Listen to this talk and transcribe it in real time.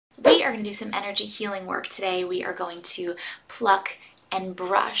are going to do some energy healing work today. We are going to pluck and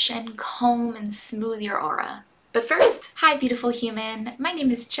brush and comb and smooth your aura. But first, hi beautiful human, my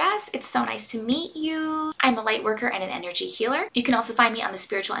name is Jess. It's so nice to meet you. I'm a light worker and an energy healer. You can also find me on the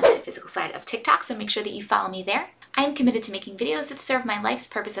spiritual and metaphysical side of TikTok, so make sure that you follow me there. I am committed to making videos that serve my life's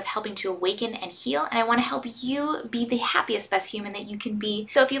purpose of helping to awaken and heal, and I want to help you be the happiest, best human that you can be.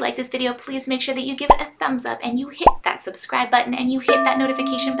 So if you like this video, please make sure that you give it a thumbs up and you hit that subscribe button and you hit that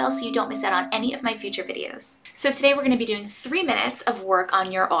notification bell so you don't miss out on any of my future videos. So today we're going to be doing 3 minutes of work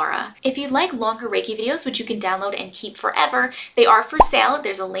on your aura. If you'd like longer Reiki videos, which you can download and keep forever, they are for sale.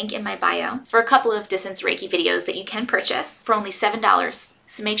 There's a link in my bio for a couple of distance Reiki videos that you can purchase for only $7.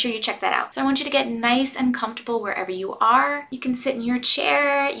 So make sure you check that out. So I want you to get nice and comfortable wherever you are. You can sit in your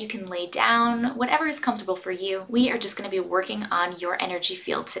chair, you can lay down, whatever is comfortable for you. We are just going to be working on your energy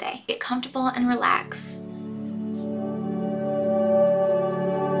field today. Get comfortable and relax.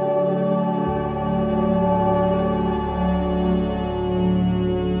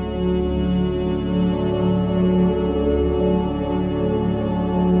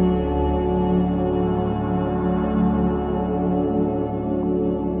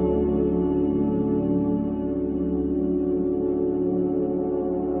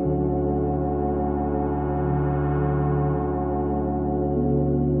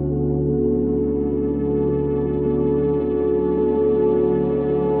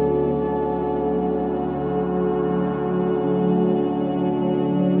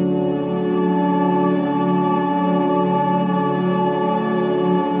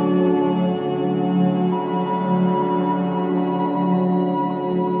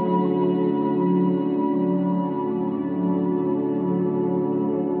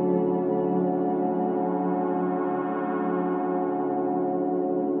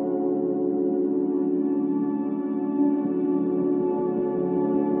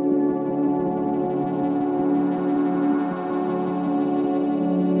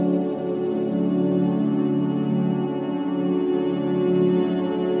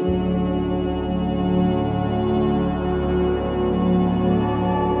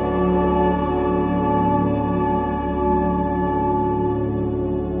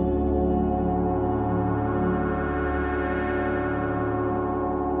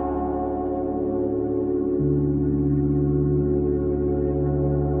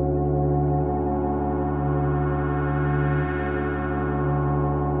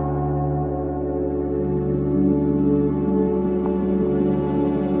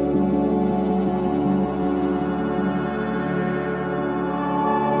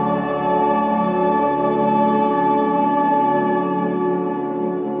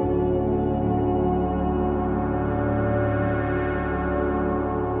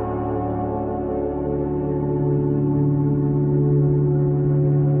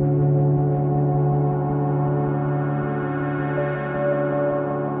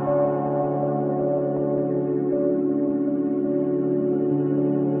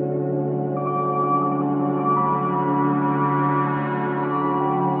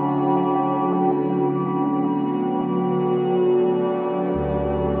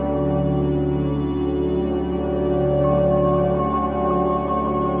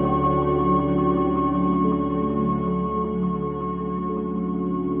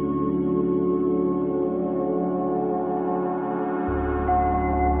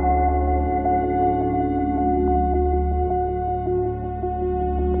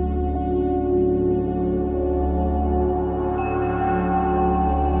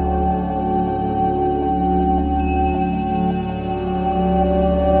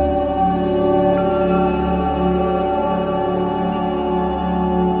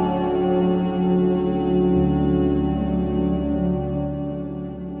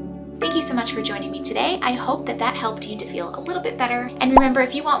 Thank you so much for joining me today. I hope that that helped you to feel a little bit better. And remember,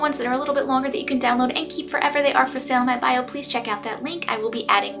 if you want ones that are a little bit longer that you can download and keep forever, they are for sale in my bio. Please check out that link. I will be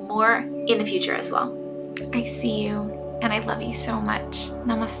adding more in the future as well. I see you and I love you so much.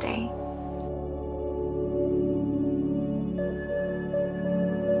 Namaste.